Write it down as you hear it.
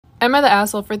Am I the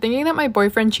asshole for thinking that my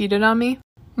boyfriend cheated on me?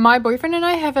 My boyfriend and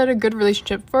I have had a good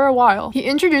relationship for a while. He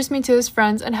introduced me to his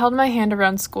friends and held my hand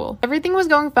around school. Everything was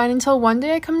going fine until one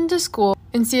day I come into school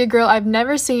and see a girl I've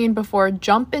never seen before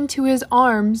jump into his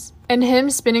arms and him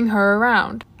spinning her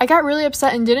around. I got really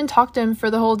upset and didn't talk to him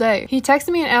for the whole day. He texted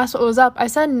me and asked what was up. I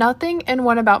said nothing and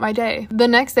went about my day. The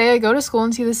next day I go to school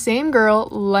and see the same girl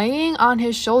laying on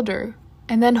his shoulder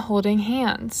and then holding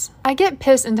hands. I get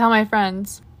pissed and tell my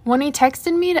friends. When he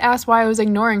texted me to ask why I was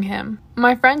ignoring him,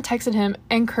 my friend texted him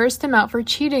and cursed him out for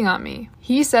cheating on me.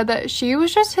 He said that she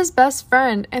was just his best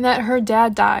friend and that her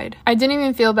dad died. I didn't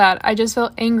even feel bad. I just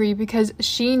felt angry because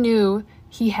she knew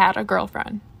he had a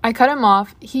girlfriend. I cut him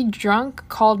off. He drunk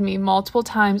called me multiple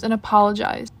times and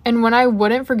apologized. And when I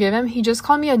wouldn't forgive him, he just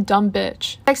called me a dumb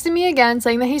bitch. Texted me again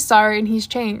saying that he's sorry and he's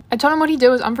changed. I told him what he did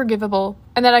was unforgivable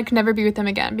and that I could never be with him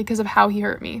again because of how he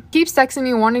hurt me. He keeps texting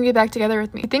me wanting to get back together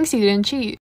with me. He thinks he didn't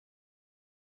cheat.